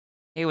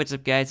Hey, what's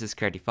up guys, it's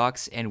Carty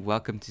Fox and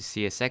welcome to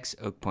CSX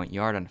Oak Point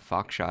Yard on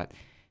Foxshot.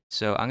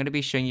 So I'm going to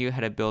be showing you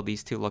how to build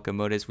these two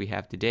locomotives we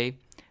have today,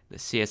 the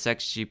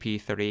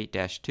CSX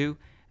GP38-2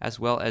 as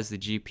well as the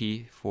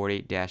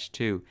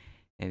GP40-2.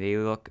 And they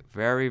look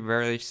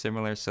very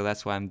similar, so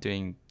that's why I'm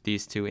doing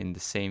these two in the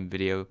same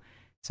video.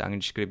 So I'm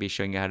just going to be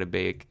showing you how to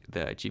make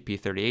the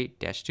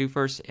GP38-2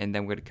 first, and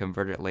then we're going to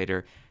convert it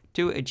later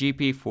to a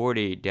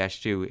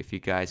GP40-2 if you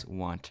guys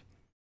want.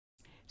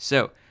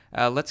 So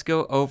let's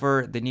go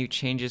over the new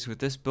changes with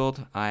this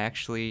build. I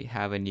actually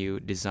have a new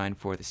design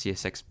for the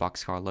CSX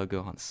boxcar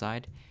logo on the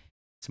side.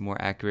 It's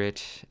more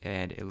accurate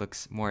and it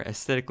looks more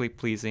aesthetically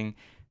pleasing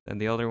than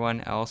the other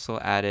one. I also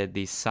added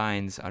these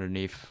signs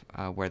underneath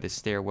where the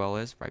stairwell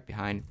is, right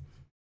behind,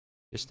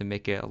 just to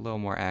make it a little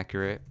more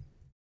accurate.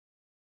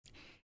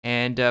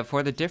 And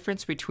for the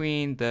difference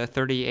between the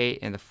 38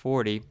 and the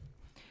 40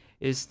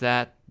 is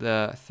that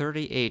the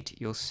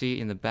 38 you'll see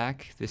in the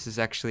back, this is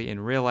actually in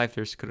real life,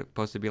 there's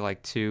supposed to be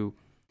like two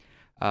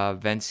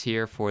vents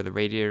here for the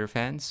radiator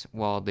fans,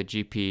 while the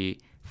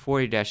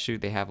GP40-2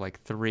 they have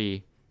like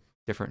three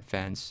different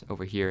fans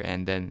over here,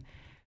 and then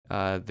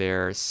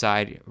their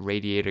side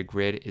radiator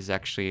grid is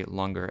actually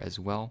longer as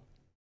well,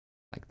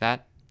 like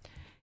that.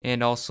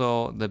 And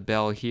also the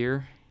bell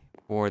here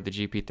for the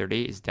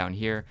GP38 is down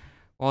here,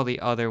 while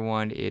the other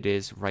one it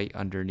is right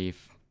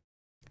underneath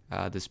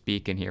this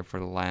beacon here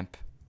for the lamp.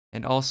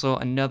 And also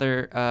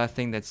another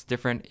thing that's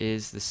different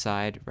is the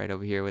side right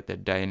over here with the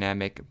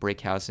dynamic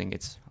brake housing.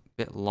 It's a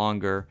bit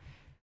longer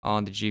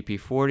on the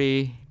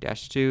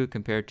GP40-2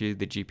 compared to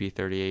the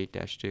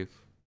GP38-2.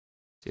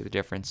 See the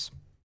difference.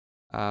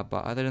 But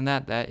other than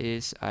that,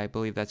 I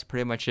believe that's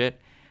pretty much it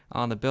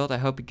on the build. I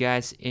hope you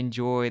guys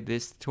enjoyed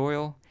this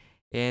tutorial.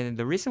 And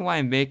the reason why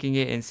I'm making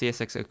it in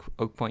CSX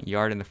Oak Point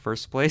Yard in the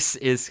first place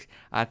is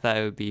I thought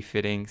it would be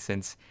fitting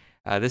since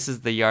this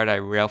is the yard I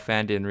rail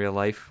fanned in real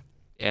life,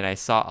 and I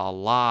saw a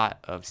lot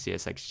of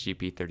CSX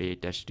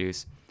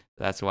GP38-2s.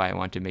 That's why I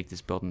wanted to make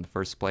this build in the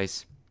first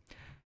place.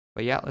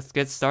 But yeah, let's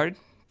get started.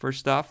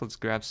 First off, let's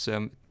grab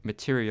some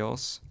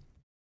materials.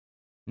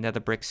 Nether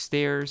brick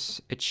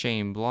stairs, a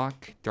chain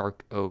block,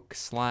 dark oak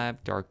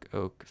slab, dark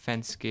oak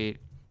fence gate,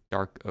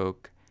 dark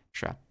oak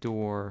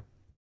trapdoor,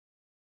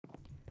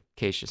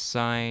 acacia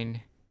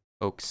sign,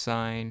 oak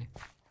sign,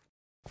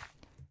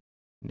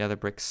 nether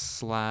brick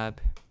slab,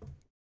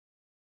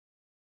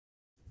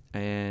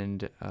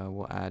 and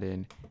we'll add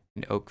in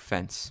an oak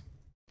fence.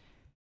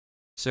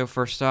 So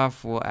first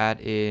off, we'll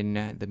add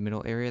in the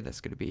middle area.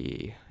 That's going to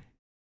be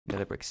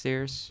nether brick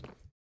stairs,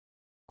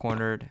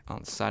 cornered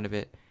on the side of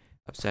it,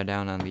 upside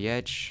down on the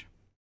edge,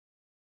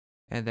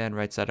 and then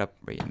right side up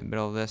right in the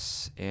middle of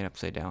this, and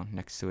upside down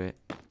next to it.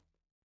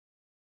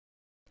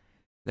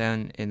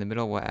 Then in the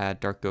middle, we'll add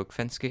dark oak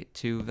fence gate,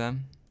 two of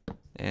them,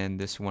 and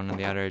this one on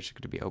the outer edge is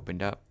going to be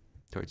opened up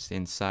towards the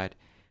inside.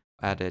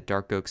 Add a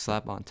dark oak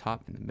slab on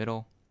top in the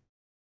middle.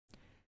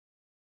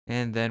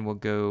 And then we'll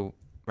go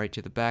right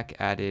to the back,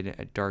 add in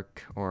a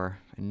dark or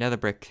another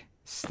brick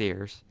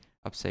stairs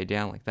upside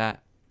down like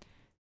that.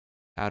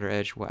 Outer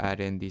edge, we'll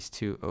add in these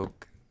two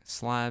oak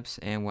slabs,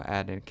 and we'll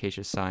add an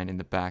acacia sign in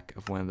the back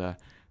of one of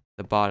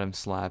the bottom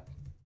slab.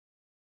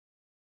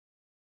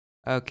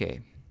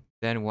 Okay,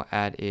 then we'll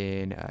add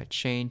in a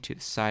chain to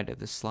the side of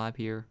the slab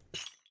here.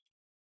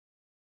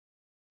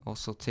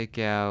 Also take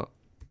out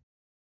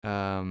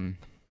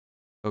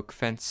oak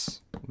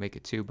fence, we'll make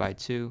it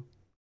 2x2.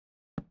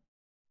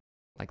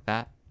 Like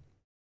that.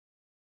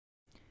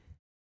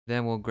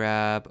 Then we'll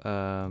grab,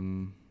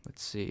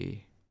 let's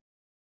see,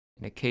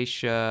 an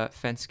acacia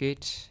fence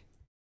gate,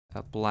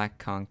 a black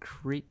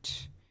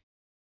concrete.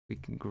 We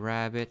can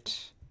grab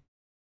it,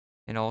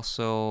 and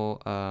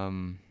also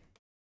an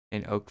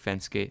oak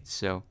fence gate.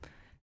 So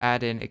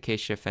add in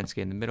acacia fence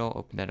gate in the middle,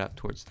 open that up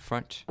towards the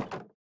front. Then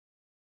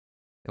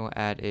we'll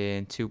add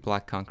in two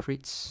black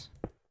concretes.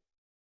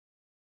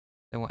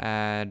 Then we'll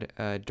add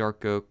a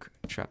dark oak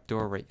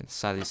trapdoor right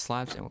inside these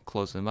slabs, and we'll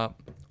close them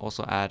up.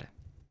 Also add,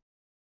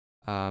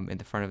 in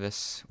the front of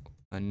this,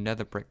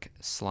 another brick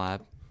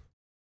slab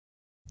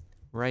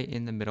right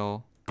in the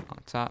middle on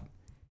top.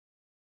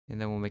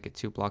 And then we'll make it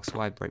 2 blocks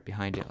wide right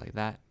behind it like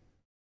that.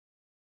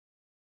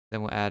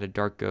 Then we'll add a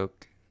dark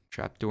oak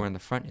trapdoor in the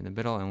front, in the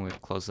middle, and we'll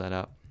close that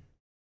up.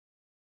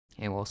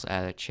 And we'll also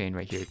add a chain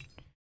right here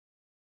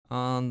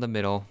on the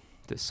middle,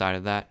 this side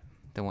of that.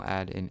 Then we'll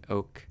add an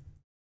oak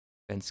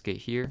fence gate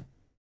here,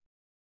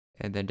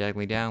 and then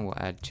diagonally down we'll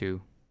add 2,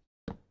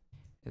 and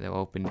then we'll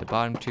open the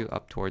bottom 2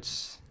 up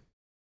towards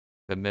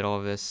the middle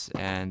of this,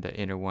 and the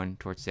inner one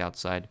towards the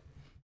outside.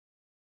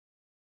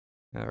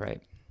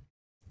 Alright,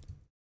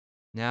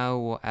 now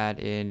we'll add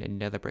in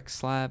another brick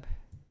slab,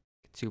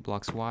 2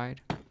 blocks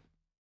wide,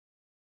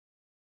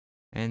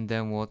 and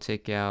then we'll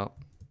take out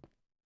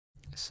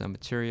some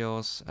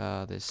materials,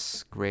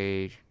 this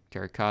gray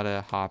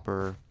terracotta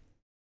hopper,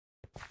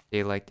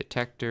 daylight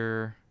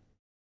detector,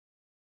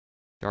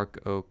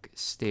 dark oak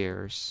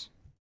stairs,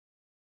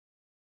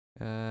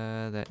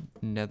 that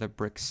nether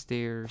brick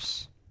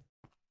stairs,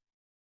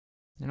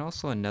 and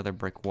also another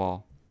brick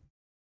wall.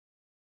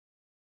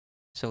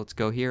 So let's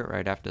go here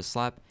right after the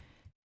slab,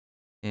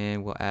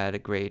 and we'll add a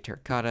gray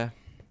terracotta,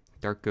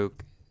 dark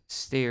oak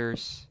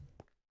stairs,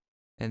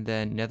 and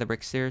then nether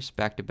brick stairs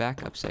back to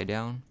back, upside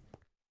down.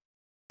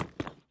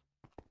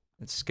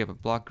 Let's skip a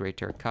block, gray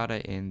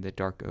terracotta, in the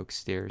dark oak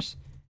stairs.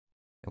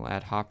 Then we'll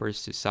add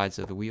hoppers to sides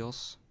of the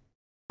wheels.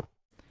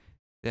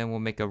 Then we'll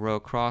make a row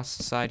across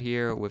the side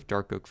here with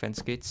dark oak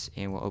fence gates,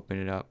 and we'll open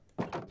it up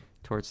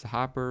towards the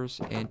hoppers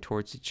and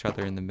towards each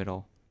other in the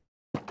middle.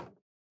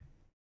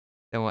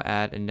 Then we'll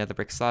add another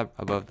brick slab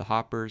above the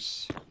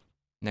hoppers,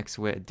 next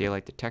to it a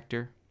daylight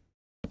detector,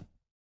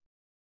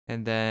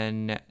 and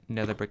then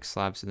another brick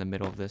slabs in the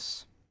middle of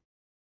this.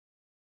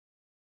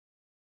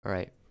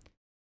 Alright,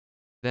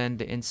 then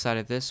the inside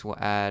of this we'll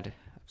add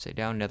upside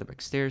down nether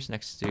brick stairs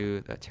next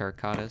to the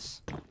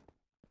terracottas,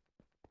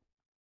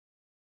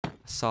 a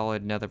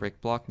solid nether brick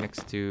block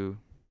next to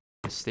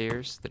the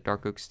stairs, the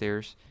dark oak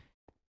stairs,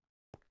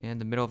 and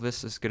the middle of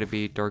this is going to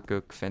be dark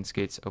oak fence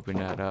gates, open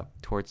that up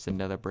towards the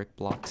nether brick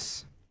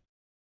blocks.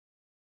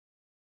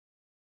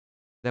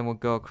 Then we'll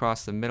go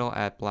across the middle,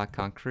 add black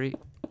concrete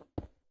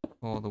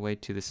all the way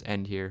to this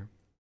end here.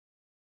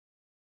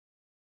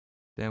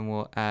 Then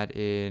we'll add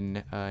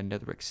in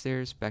nether brick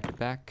stairs back to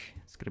back.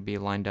 It's going to be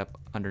lined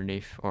up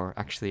underneath, or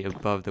actually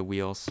above the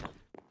wheels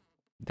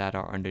that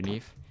are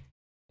underneath,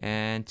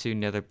 and two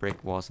nether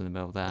brick walls in the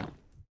middle of that.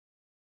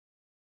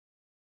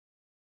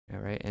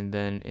 Alright, and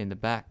then in the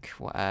back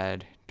we'll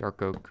add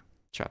dark oak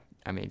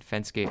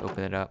fence gate,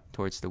 open it up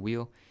towards the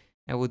wheel,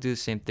 and we'll do the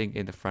same thing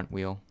in the front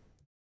wheel.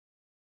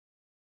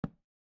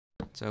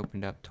 It's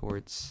opened up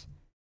towards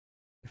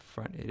the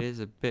front. It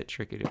is a bit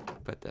tricky to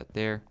put that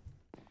there,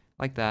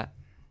 like that.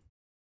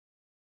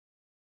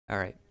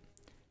 Alright,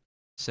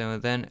 so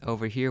then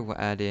over here we'll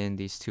add in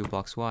these 2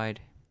 blocks wide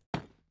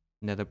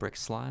nether brick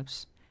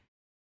slabs.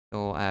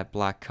 Then we'll add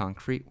black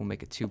concrete, we'll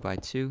make it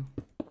 2x2,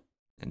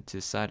 and to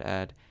the side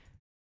add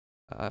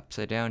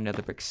upside down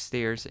nether brick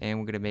stairs, and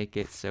we're going to make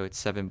it so it's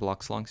 7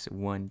 blocks long, so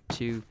 1,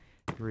 2,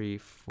 3,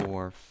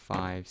 4,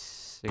 5,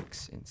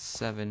 6, and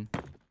 7.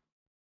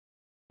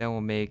 Then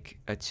we'll make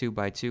a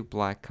 2x2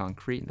 black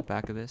concrete in the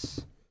back of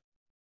this.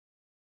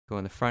 Go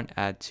in the front,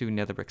 add 2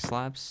 nether brick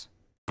slabs,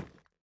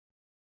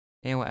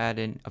 and we'll add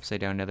in upside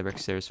down nether brick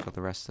stairs for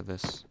the rest of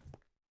this,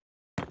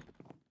 like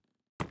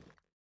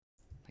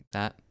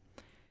that.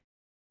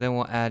 Then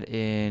we'll add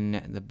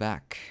in the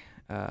back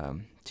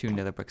 2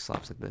 nether brick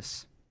slabs like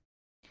this.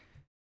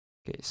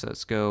 Okay, so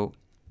let's go,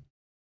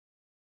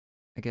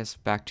 I guess,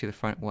 back to the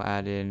front. We'll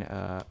add in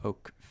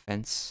oak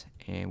fence,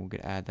 and we're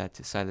going to add that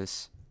to the side of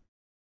this.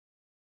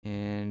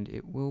 And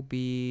it will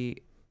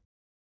be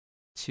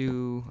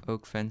 2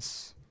 oak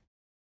fence.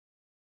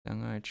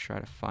 I'm going to try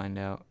to find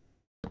out.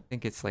 I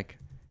think it's like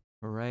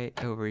right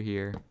over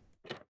here.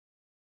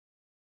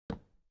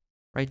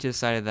 Right to the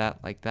side of that,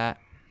 like that.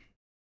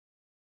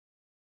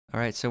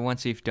 Alright, so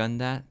once we've done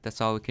that,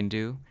 that's all we can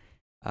do.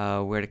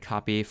 We're going to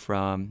copy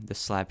from the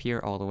slab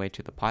here all the way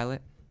to the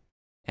pilot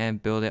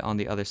and build it on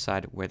the other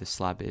side where the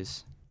slab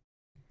is.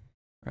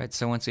 Alright,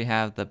 so once we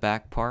have the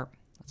back part,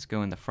 let's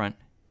go in the front.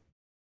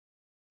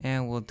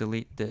 And we'll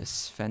delete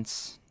this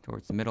fence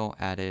towards the middle,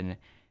 add in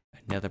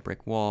another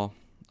brick wall,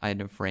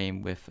 item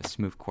frame with a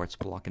smooth quartz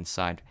block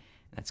inside.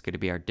 That's going to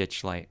be our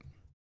ditch light.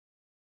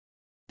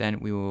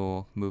 Then we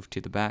will move to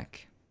the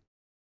back.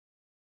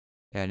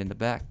 And in the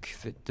back,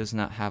 it does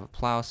not have a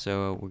plow,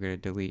 so we're going to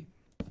delete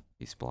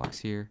these blocks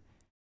here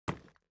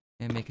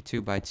and make a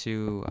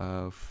 2x2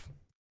 of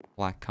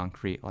black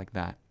concrete like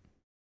that.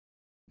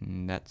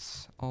 And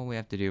that's all we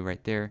have to do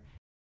right there.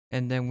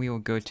 And then we will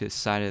go to the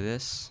side of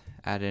this,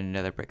 add in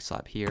another brick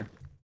slab here.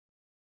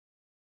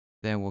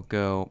 Then we'll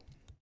go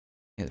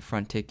in the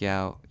front, take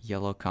out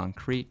yellow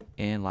concrete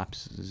and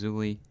lapis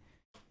lazuli,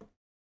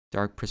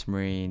 dark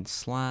prismarine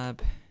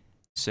slab.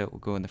 So we'll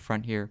go in the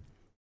front here,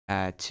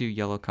 add 2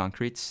 yellow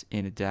concretes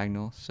in a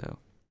diagonal, so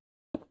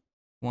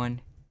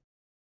 1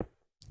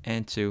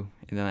 and 2,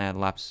 and then add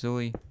lapis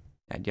lazuli,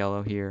 add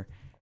yellow here,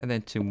 and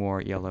then 2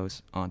 more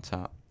yellows on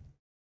top.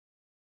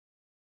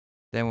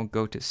 Then we'll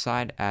go to the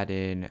side, add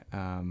in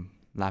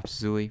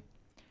lapis lazuli.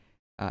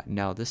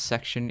 Now this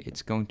section,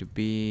 it's going to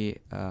be,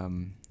 I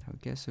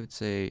guess I would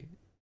say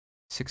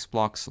 6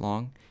 blocks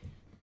long.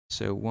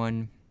 So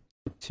 1,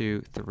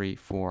 2, 3,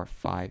 4,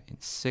 5, and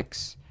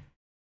 6.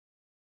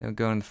 Then we'll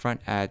go in the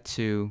front, add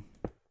 2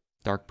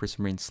 dark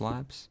prismarine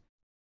slabs.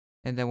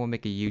 And then we'll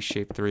make a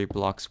U-shape 3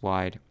 blocks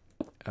wide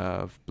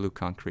of blue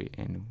concrete.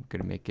 And we're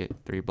going to make it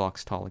 3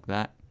 blocks tall like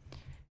that.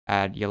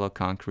 Add yellow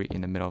concrete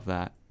in the middle of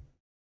that.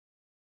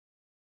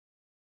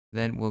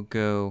 Then we'll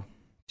go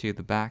to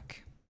the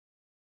back.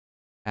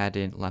 Add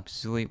in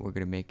lapis lazuli. We're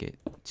going to make it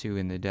 2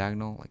 in the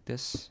diagonal like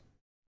this.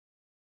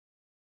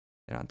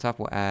 Then on top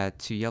we'll add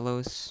 2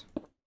 yellows.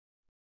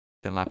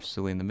 Then lapis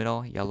lazuli in the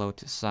middle, yellow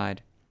to the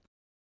side.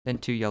 Then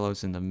 2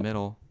 yellows in the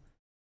middle.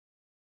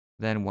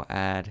 Then we'll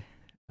add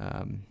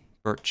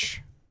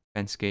birch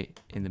fence gate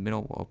in the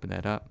middle. We'll open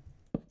that up.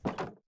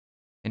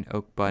 An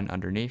oak button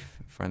underneath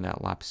in front of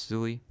that lapis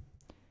lazuli.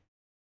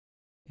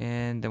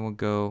 And then we'll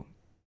go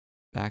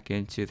back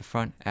into the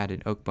front, add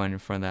an oak button in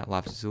front of that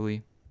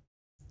lapis-lazuli.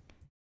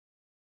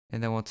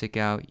 And then we'll take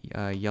out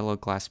yellow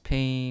glass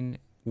pane,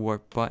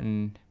 warp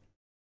button,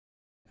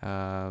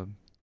 and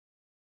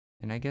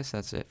I guess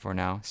that's it for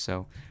now.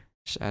 So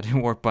just add a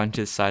warp button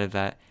to the side of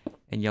that,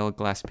 and yellow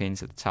glass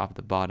panes at the top of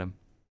the bottom.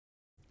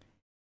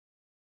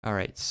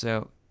 Alright,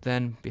 so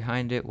then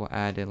behind it we'll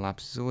add in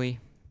lapis-lazuli,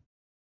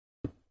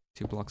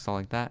 2 blocks all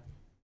like that.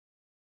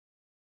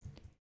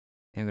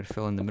 And I'm going to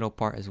fill in the middle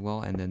part as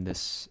well, and then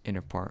this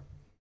inner part.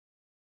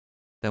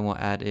 Then we'll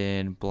add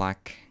in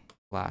black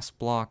glass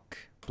block,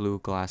 blue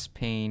glass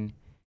pane.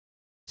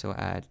 So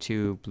add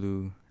 2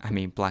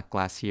 black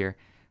glass here,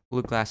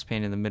 blue glass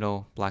pane in the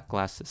middle, black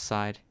glass to the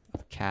side of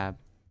the cab.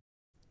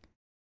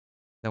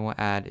 Then we'll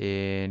add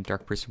in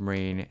dark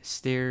prismarine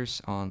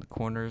stairs on the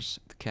corners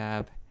of the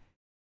cab,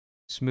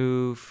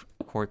 smooth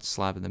quartz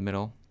slab in the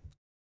middle.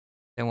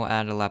 Then we'll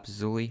add a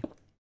lapis-lazuli,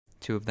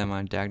 2 of them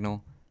on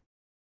diagonal,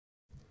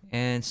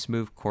 and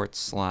smooth quartz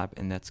slab,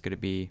 and that's going to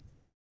be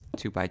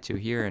 2 by 2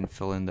 here, and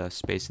fill in the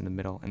space in the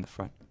middle and the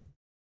front.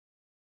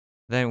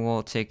 Then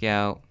we'll take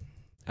out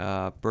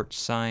birch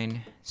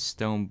sign,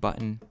 stone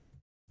button,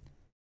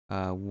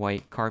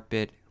 white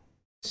carpet,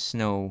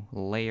 snow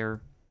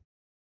layer.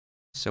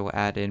 So we'll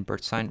add in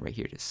birch sign right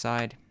here to the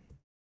side,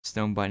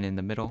 stone button in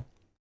the middle,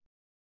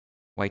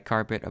 white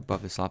carpet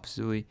above this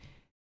lapis-lazuli,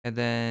 and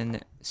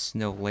then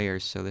snow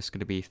layers. So this is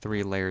going to be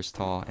 3 layers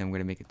tall, and we're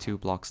going to make it 2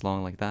 blocks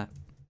long like that.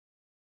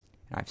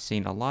 And I've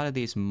seen a lot of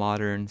these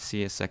modern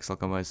CSX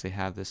locomotives, they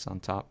have this on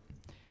top.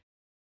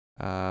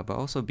 But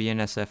also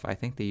BNSF, I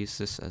think they use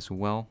this as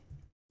well.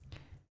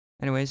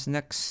 Anyways,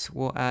 next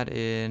we'll add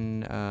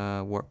in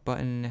warp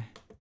button,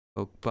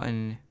 oak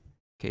button,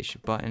 acacia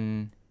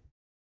button,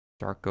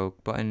 dark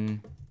oak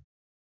button.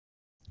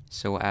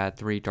 So we'll add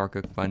 3 dark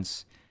oak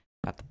buttons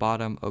at the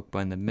bottom, oak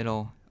button in the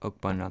middle,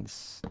 oak button on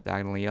this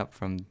diagonally up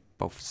from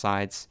both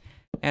sides,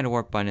 and a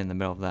warp button in the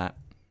middle of that.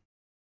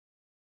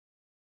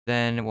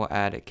 Then we'll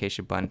add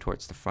acacia button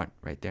towards the front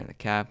right there in the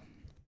cab.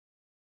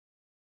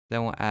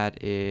 Then we'll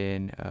add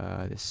in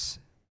this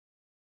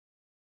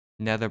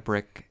nether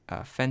brick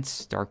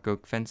fence, dark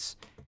oak fence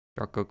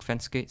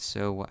gate.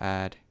 So we'll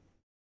add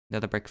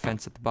nether brick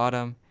fence at the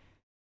bottom,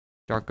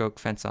 dark oak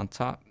fence on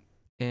top,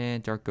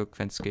 and dark oak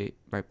fence gate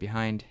right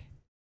behind.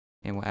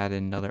 And we'll add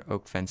another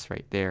oak fence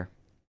right there.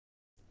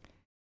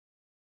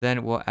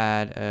 Then we'll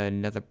add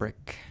another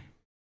brick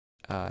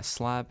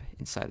slab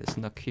inside this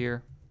nook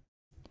here.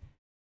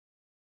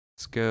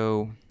 Let's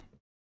go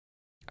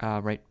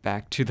right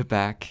back to the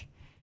back.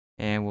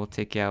 And we'll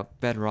take out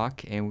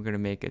bedrock, and we're going to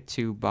make a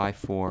 2 by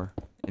 4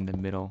 in the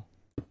middle.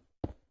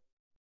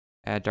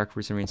 Add dark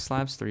prismarine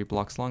slabs, 3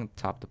 blocks long,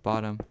 top to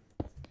bottom.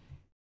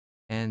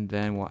 And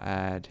then we'll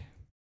add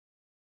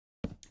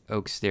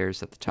oak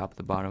stairs at the top of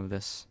the bottom of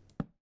this.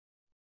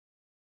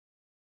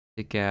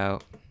 Take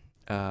out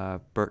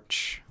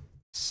birch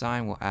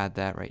sign, we'll add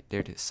that right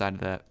there to the side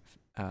of that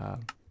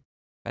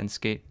fence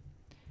gate.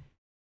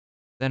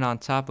 Then on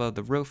top of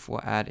the roof, we'll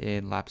add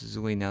in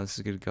lapis-lazuli. Now this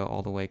is going to go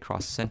all the way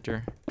across the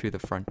center to the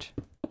front.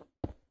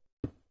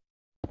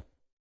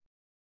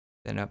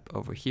 Then up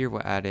over here,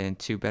 we'll add in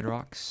 2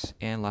 bedrocks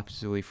and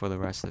lapis-lazuli for the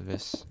rest of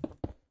this.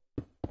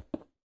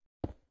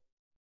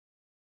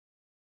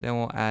 Then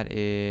we'll add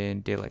in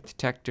daylight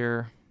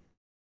detector,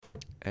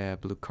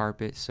 blue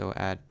carpet. So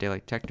add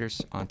daylight detectors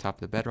on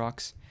top of the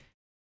bedrocks.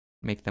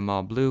 Make them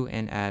all blue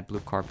and add blue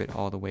carpet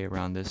all the way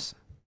around this.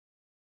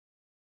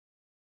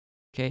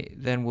 Okay,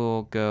 then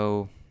we'll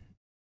go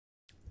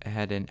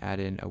ahead and add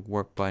in a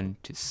warp button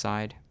to the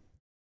side.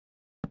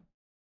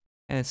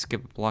 And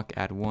skip a block,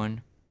 add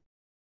 1.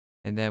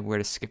 And then we're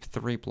going to skip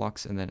 3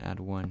 blocks and then add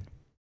 1.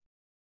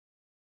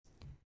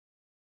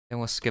 Then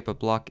we'll skip a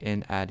block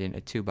and add in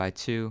a 2 by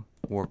 2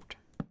 warped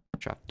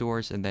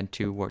trapdoors, and then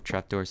 2 warped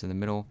trapdoors in the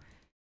middle.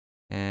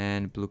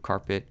 And blue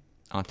carpet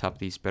on top of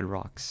these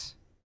bedrocks.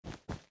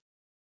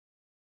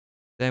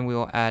 Then we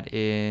will add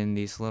in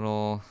these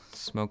little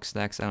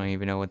smokestacks. I don't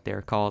even know what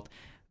they're called.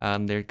 They're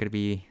going to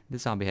be the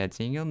zombie heads.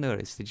 And you'll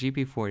notice the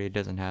GP40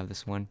 doesn't have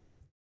this one.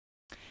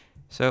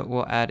 So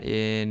we'll add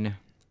in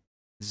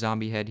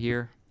zombie head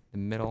here, in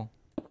the middle.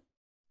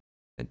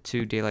 Then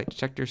 2 daylight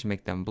detectors,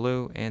 make them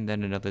blue. And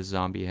then another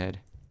zombie head.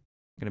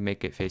 I'm going to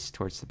make it face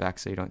towards the back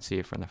so you don't see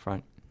it from the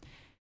front.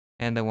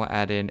 And then we'll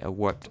add in a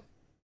warped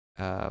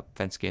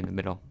fence gate in the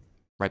middle,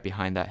 right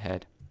behind that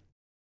head.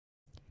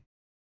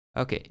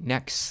 Okay,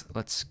 next,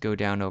 let's go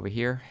down over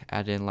here,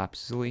 add in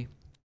lapis-lazuli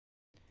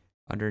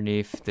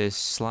underneath this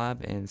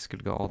slab, and it's going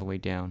to go all the way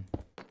down.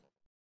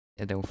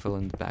 And then we'll fill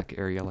in the back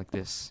area like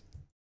this.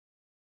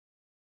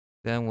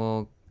 Then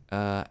we'll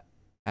add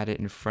it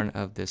in front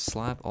of this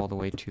slab all the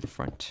way to the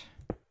front.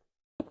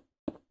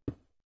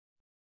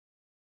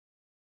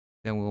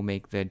 Then we'll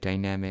make the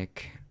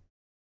dynamic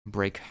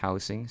brake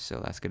housing,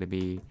 so that's going to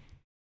be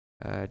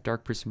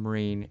dark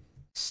prismarine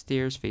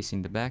stairs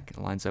facing the back. It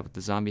lines up with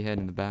the zombie head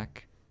in the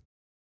back.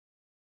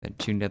 Then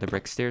 2 nether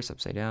brick stairs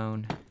upside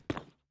down.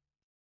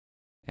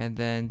 And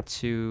then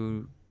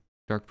 2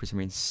 dark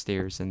prismarine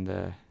stairs, and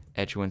the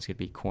edge one's going to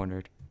be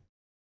cornered.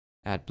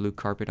 Add blue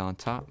carpet on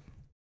top.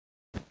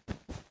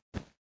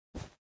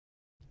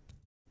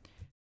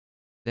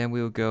 Then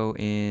we will go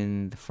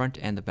in the front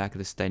and the back of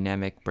this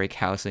dynamic brake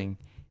housing,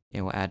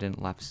 and we'll add in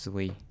lapis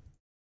lazuli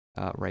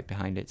right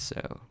behind it. So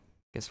I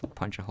guess we'll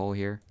punch a hole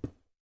here.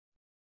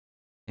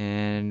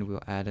 And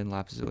we'll add in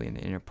lapis lazuli in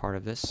the inner part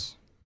of this,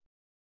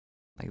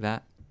 like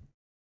that.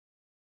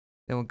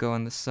 Then we'll go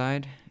on this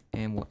side,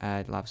 and we'll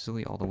add lapis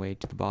lazuli all the way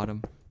to the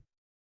bottom.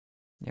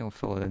 And we'll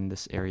fill it in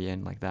this area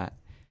in like that.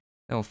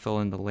 Then we'll fill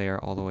in the layer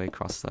all the way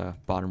across the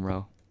bottom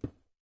row,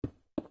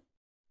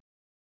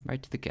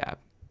 right to the cab.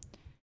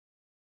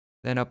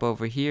 Then up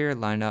over here,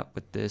 line up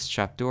with this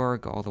trapdoor,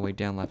 go all the way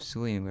down lapis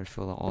lazuli, and we're going to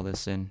fill all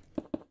this in.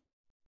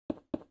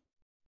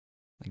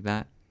 Like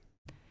that.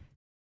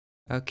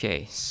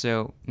 Okay,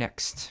 so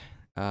next,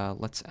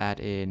 let's add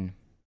in,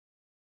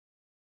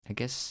 I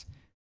guess,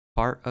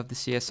 part of the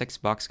CSX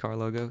boxcar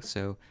logo.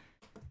 So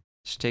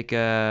just take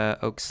a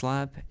oak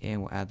slab,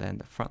 and we'll add that in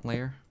the front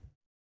layer,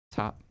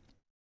 top.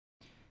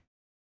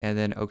 And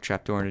then oak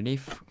trapdoor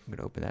underneath. I'm going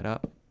to open that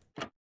up.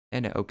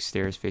 And an oak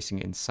stairs facing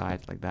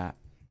inside like that.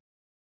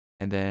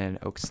 And then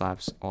oak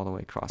slabs all the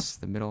way across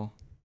the middle.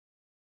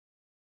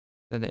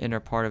 Then the inner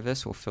part of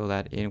this, we'll fill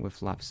that in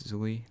with lapis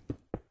lazuli.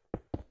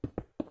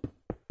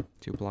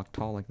 2 block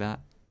tall like that.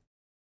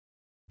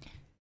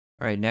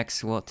 Alright,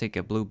 next we'll take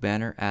a blue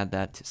banner, add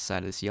that to the side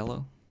of this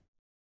yellow.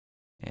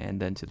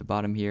 And then to the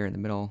bottom here in the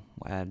middle,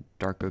 we'll add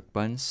dark oak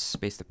buns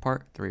spaced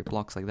apart, 3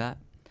 blocks like that.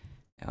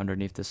 And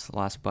underneath this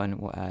last bun,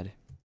 we'll add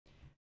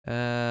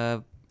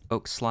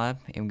oak slab,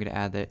 and I'm going to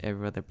add that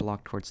every other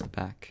block towards the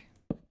back.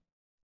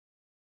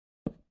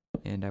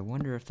 And I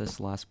wonder if this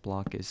last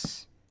block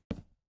is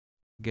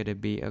going to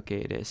be, okay,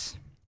 it is.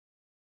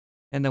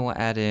 And then we'll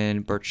add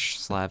in birch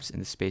slabs in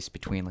the space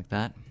between like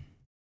that.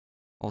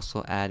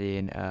 Also add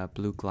in a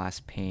blue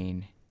glass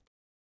pane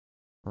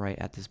right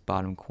at this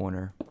bottom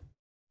corner.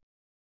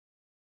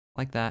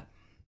 Like that.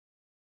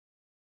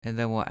 And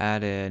then we'll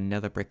add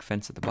another brick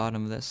fence at the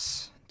bottom of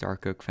this.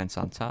 Dark oak fence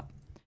on top.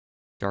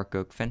 Dark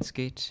oak fence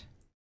gate.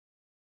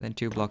 Then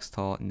 2 blocks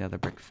tall, another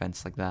brick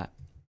fence like that.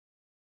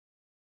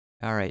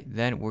 Alright,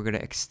 then we're going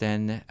to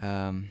extend,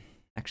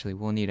 actually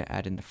we'll need to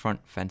add in the front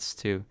fence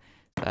too.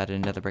 So add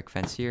another brick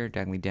fence here,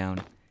 diagonally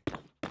down.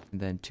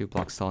 And then 2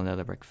 blocks tall,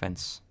 another brick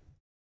fence.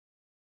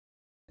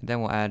 And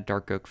then we'll add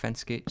dark oak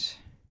fence gate.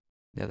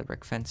 Another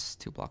brick fence,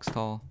 2 blocks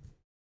tall.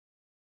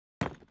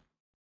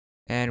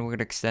 And we're going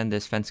to extend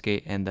this fence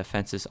gate and the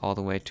fences all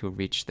the way to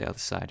reach the other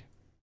side.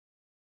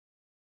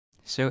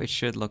 So it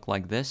should look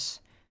like this.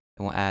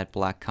 And we'll add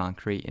black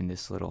concrete in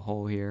this little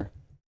hole here.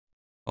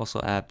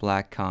 Also add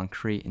black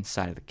concrete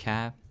inside of the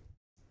cab.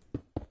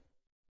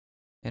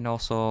 And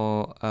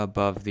also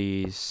above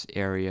these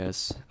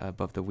areas,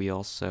 above the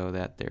wheels, so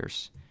that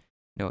there's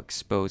no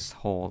exposed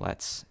hole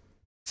that's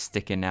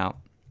sticking out.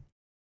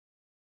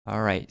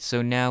 Alright,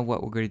 so now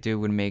what we're going to do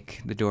would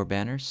make the door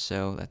banners.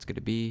 So that's going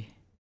to be,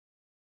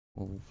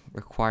 we'll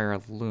require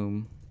a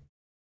loom.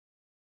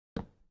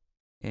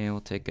 And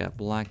we'll take a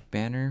black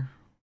banner.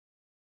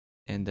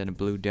 And then a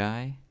blue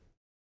dye.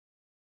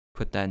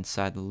 Put that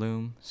inside the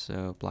loom.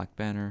 So black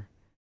banner,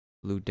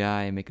 blue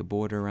dye, make a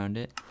border around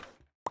it.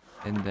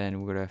 And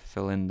then we're going to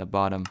fill in the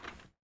bottom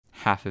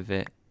half of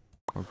it,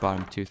 or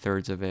bottom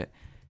 2/3 of it,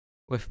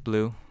 with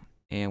blue.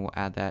 And we'll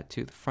add that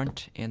to the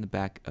front and the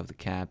back of the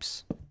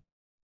cabs.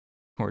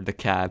 Or the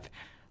cab,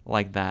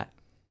 like that.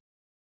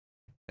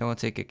 Then we'll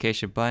take a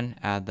acacia bun,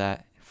 add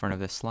that in front of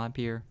this slab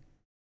here.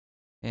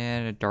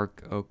 And a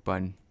dark oak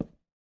bun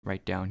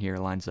right down here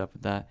lines up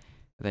with that.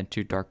 And then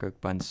 2 dark oak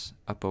buns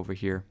up over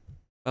here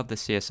of the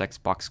CSX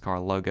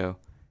boxcar logo.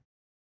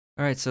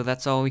 Alright, so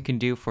that's all we can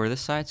do for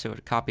this side. So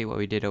to copy what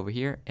we did over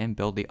here and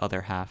build the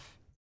other half.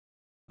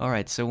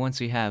 Alright, so once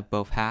we have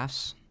both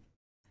halves,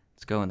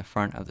 let's go in the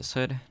front of this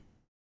hood.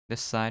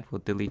 This side,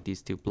 we'll delete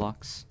these 2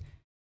 blocks.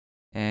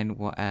 And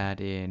we'll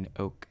add in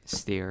oak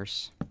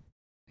stairs,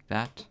 like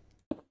that.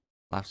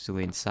 Lapis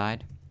lazuli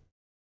inside.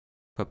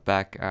 Put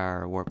back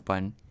our warp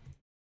button.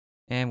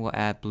 And we'll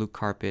add blue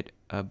carpet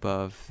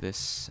above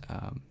this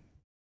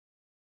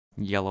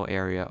yellow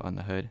area on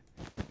the hood.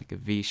 Like a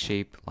V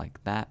shape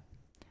like that.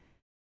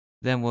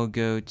 Then we'll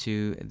go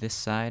to this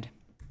side.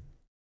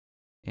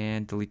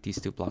 And delete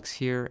these 2 blocks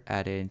here.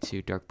 Add in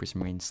 2 dark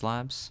prismarine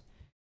slabs.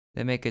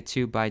 Then make a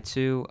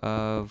 2x2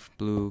 of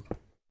blue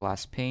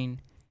glass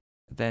pane.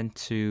 Then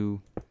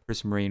 2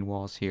 prismarine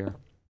walls here.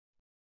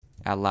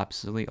 Add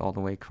lapis lazuli all the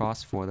way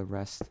across for the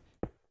rest.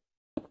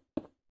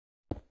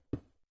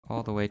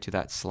 All the way to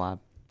that slab.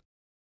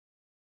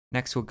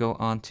 Next we'll go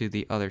on to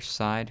the other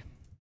side.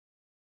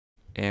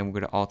 And we're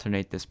going to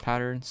alternate this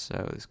pattern.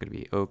 So it's going to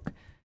be oak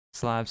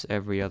slabs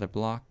every other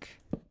block.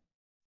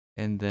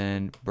 And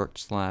then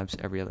birch slabs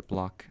every other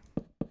block.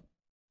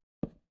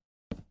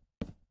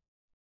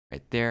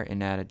 Right there,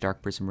 and add a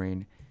dark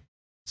prismarine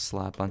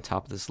slab on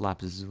top of this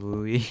lapis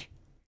lazuli.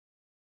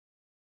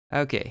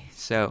 Okay,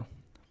 so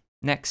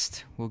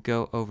next we'll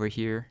go over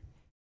here.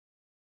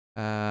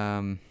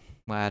 We'll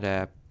add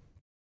a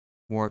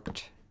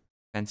warped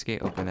fence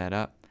gate, open that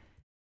up.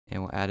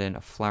 And we'll add in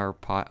a flower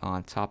pot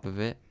on top of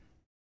it.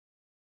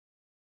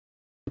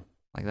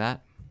 Like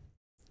that.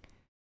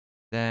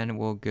 Then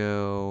we'll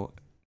go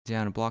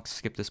down a block,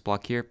 skip this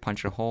block here,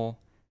 punch a hole,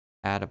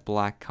 add a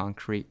black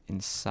concrete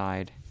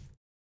inside.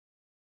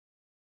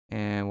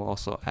 And we'll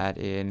also add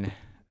in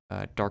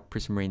dark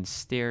prismarine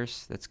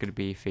stairs that's going to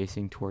be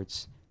facing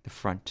towards the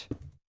front.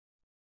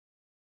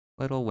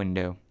 Little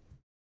window.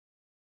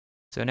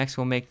 So next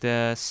we'll make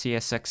the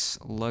CSX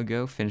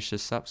logo, finish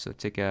this up. So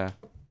take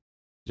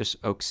just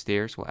oak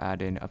stairs, we'll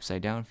add in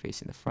upside down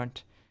facing the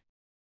front.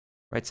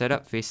 Right side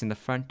up facing the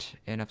front,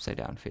 and upside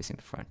down facing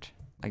the front.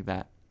 Like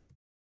that.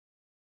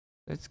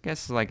 It's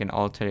guess like an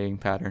alternating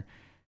pattern.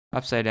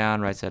 Upside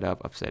down, right side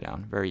up, upside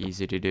down. Very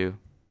easy to do.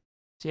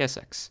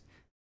 CSX.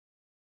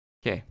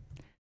 Okay.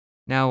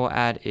 Now we'll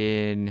add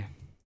in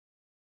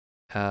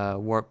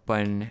warp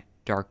button,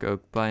 dark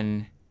oak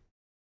button.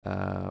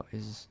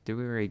 Do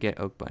we already get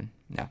oak button?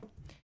 No.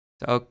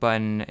 So oak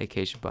button,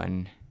 acacia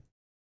button.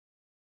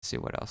 Let's see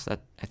what else.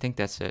 I think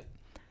that's it.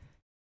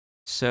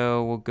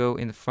 So we'll go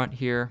in the front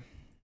here.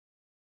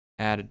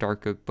 Add a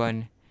dark oak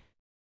button.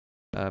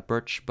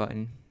 Birch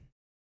button.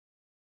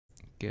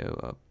 Go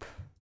up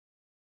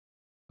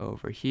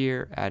over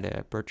here. Add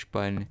a birch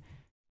button.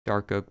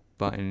 Dark oak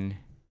button.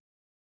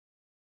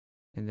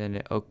 And then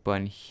an oak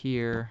button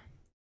here.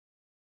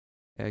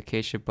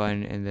 Acacia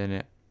button. And then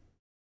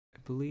I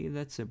believe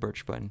that's a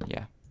birch button.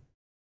 Yeah.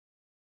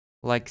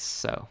 Like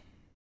so.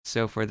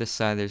 So for this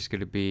side, there's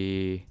going to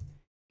be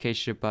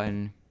acacia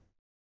button.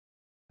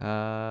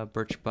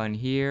 Birch button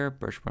here.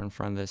 Birch button in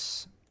front of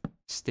this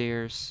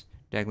stairs.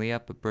 Diagonally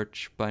up, a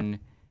birch button.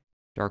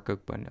 Dark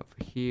oak button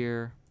over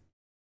here.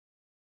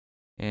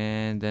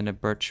 And then a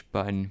birch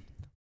button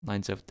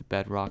lines up the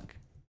bedrock.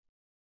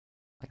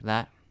 Like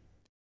that.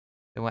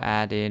 Then we'll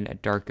add in a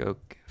dark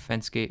oak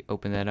fence gate.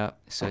 Open that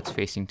up so it's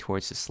facing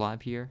towards the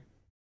slab here.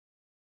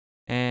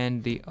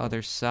 And the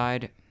other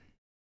side,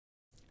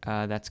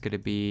 that's going to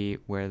be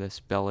where this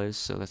bell is.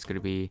 So that's going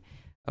to be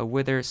a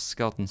wither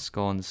skeleton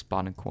skull in this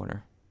bottom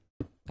corner.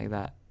 Like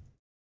that.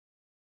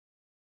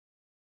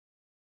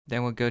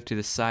 Then we'll go to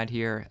the side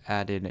here,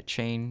 add in a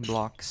chain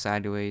block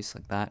sideways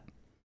like that.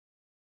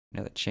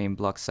 Another chain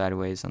block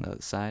sideways on the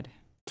other side.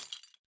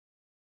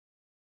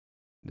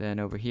 Then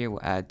over here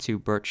we'll add 2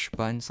 birch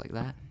buttons like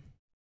that.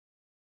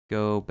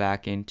 Go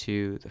back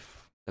into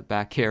the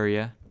back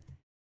area.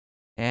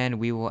 And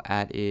we will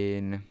add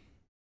in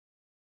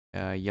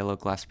yellow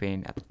glass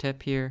pane at the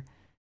tip here.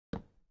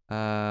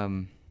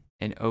 An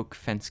oak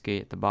fence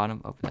gate at the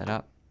bottom, open that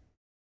up.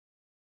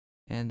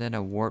 And then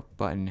a warp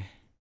button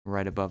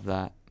right above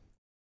that.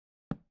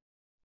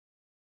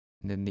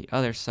 And then the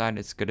other side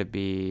is going to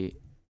be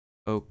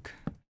oak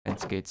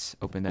fence gates,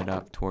 open that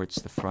up towards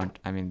the front,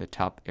 the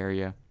top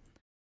area.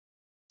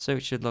 So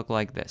it should look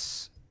like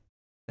this.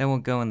 Then we'll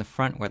go in the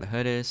front where the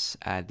hood is,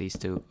 add these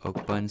 2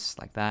 oak buttons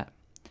like that.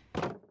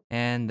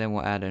 And then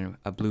we'll add in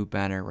a blue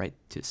banner right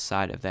to the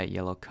side of that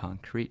yellow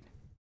concrete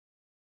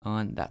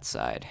on that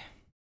side.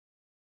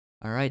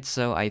 Alright,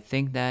 so I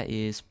think that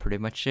is pretty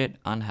much it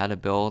on how to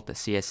build the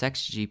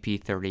CSX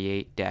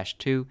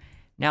GP38-2.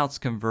 Now let's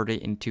convert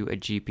it into a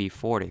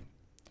GP40.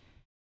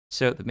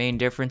 So the main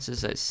difference,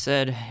 as I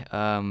said,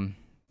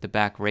 the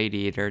back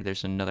radiator,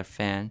 there's another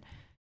fan.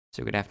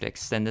 So we're going to have to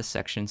extend this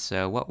section.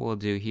 So what we'll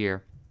do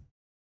here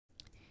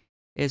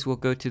is we'll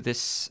go to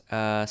this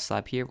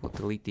slab here. We'll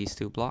delete these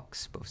 2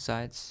 blocks, both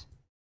sides.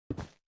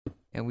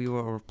 And we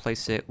will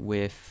replace it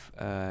with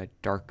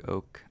dark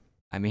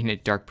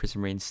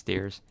prismarine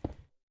stairs.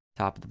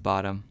 Top to the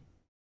bottom.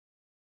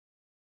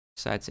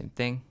 Side, same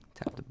thing.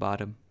 Top to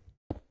bottom.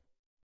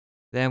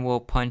 Then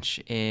we'll punch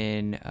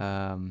in,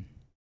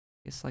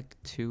 it's like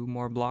 2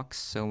 more blocks.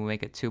 So we'll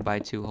make a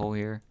 2x2 hole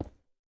here.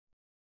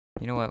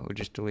 You know what? We'll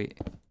just delete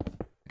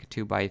a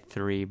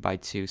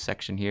 2x3x2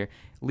 section here.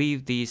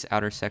 Leave these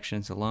outer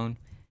sections alone.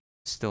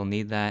 Still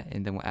need that.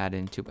 And then we'll add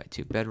in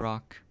 2x2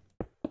 bedrock.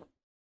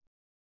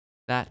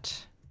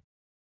 That.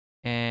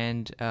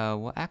 And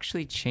we'll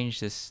actually change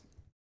this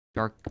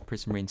dark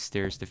prismarine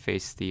stairs to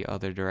face the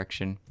other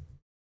direction.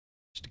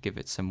 Just to give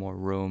it some more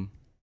room.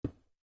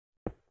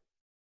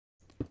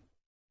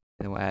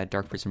 And then we'll add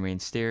dark prismarine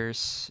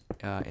stairs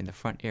in the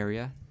front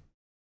area.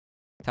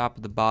 Top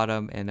of the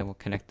bottom, and then we'll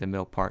connect the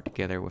middle part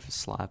together with a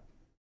slab.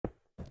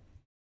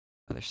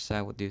 Other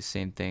side, we'll do the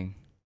same thing.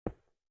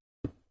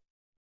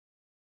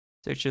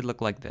 So it should look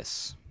like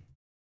this.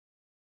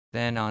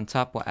 Then on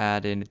top, we'll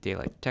add in a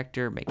daylight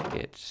detector, make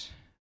it,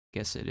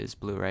 guess it is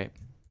blue, right?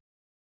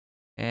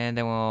 And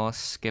then we'll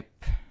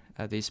skip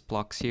these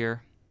blocks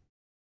here,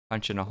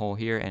 punch in a hole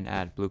here, and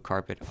add blue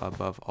carpet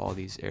above all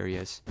these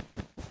areas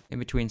in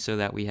between so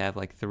that we have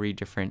like 3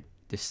 different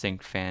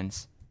distinct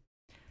fans.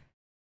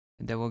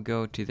 And then we'll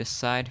go to this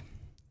side,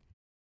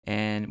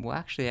 and we'll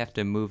actually have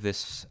to move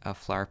this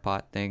flower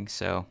pot thing,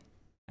 so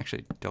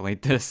actually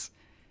delete this.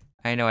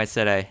 I know I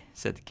said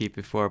to keep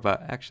before,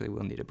 but actually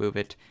we'll need to move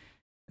it.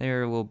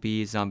 There will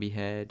be zombie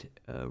head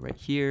right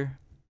here.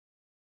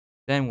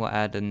 Then we'll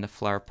add in the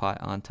flower pot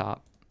on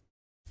top.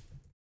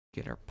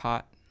 Get our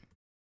pot.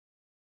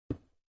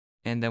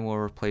 And then we'll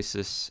replace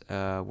this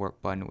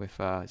warp button with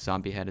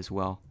zombie head as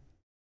well.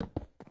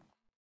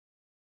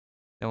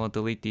 Then we'll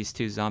delete these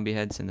two zombie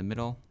heads in the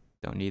middle.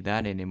 Don't need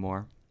that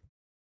anymore.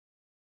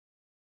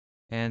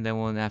 And then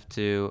we'll have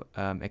to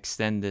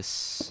extend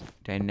this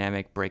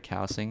dynamic brake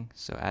housing.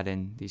 So add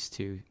in these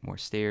two more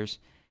stairs.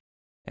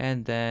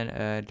 And then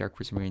a dark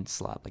prismarine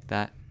slab like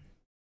that.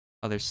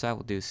 Other side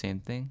will do the same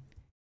thing.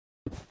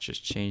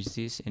 Just change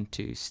these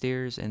into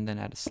stairs and then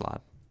add a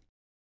slab.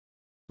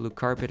 Blue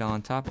carpet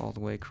on top all the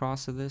way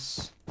across of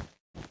this.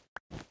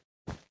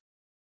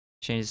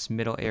 Change this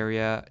middle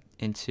area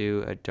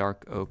into a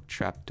dark oak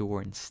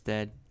trapdoor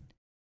instead.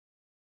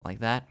 Like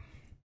that.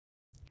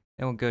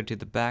 Then we'll go to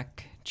the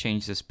back,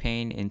 change this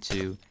pane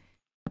into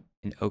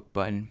an oak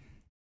button.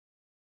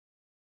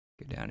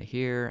 Go down to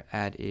here,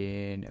 add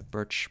in a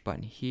birch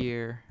button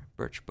here,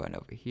 birch button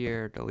over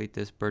here, delete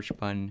this birch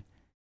button.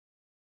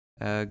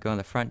 Go in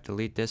the front,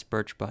 delete this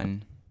birch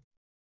button.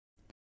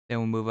 Then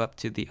we'll move up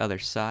to the other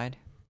side.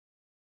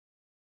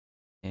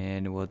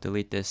 And we'll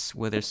delete this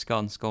wither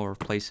skeleton skull,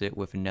 replace it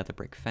with a nether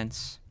brick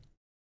fence.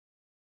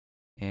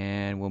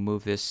 And we'll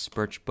move this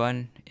birch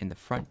button in the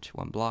front,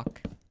 one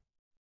block.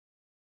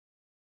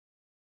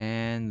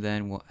 And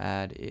then we'll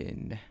add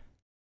in,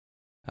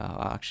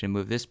 I'll actually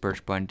move this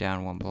birch button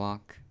down one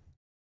block.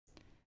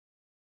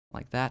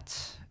 Like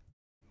that.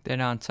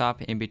 Then on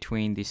top, in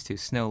between these two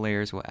snow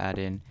layers, we'll add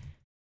in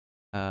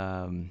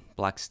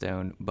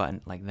blackstone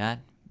button like that.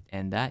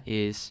 And that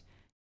is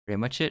pretty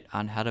much it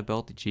on how to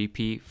build the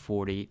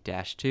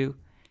GP40-2.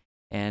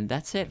 And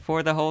that's it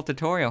for the whole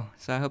tutorial.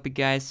 So I hope you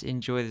guys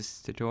enjoy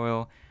this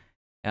tutorial.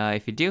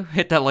 If you do,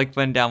 hit that like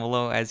button down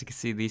below. As you can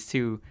see, these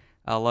two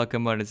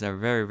locomotives are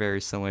very,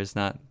 very similar. It's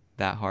not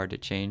that hard to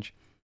change.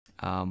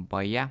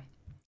 But yeah,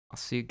 I'll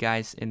see you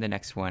guys in the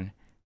next one.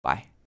 Bye.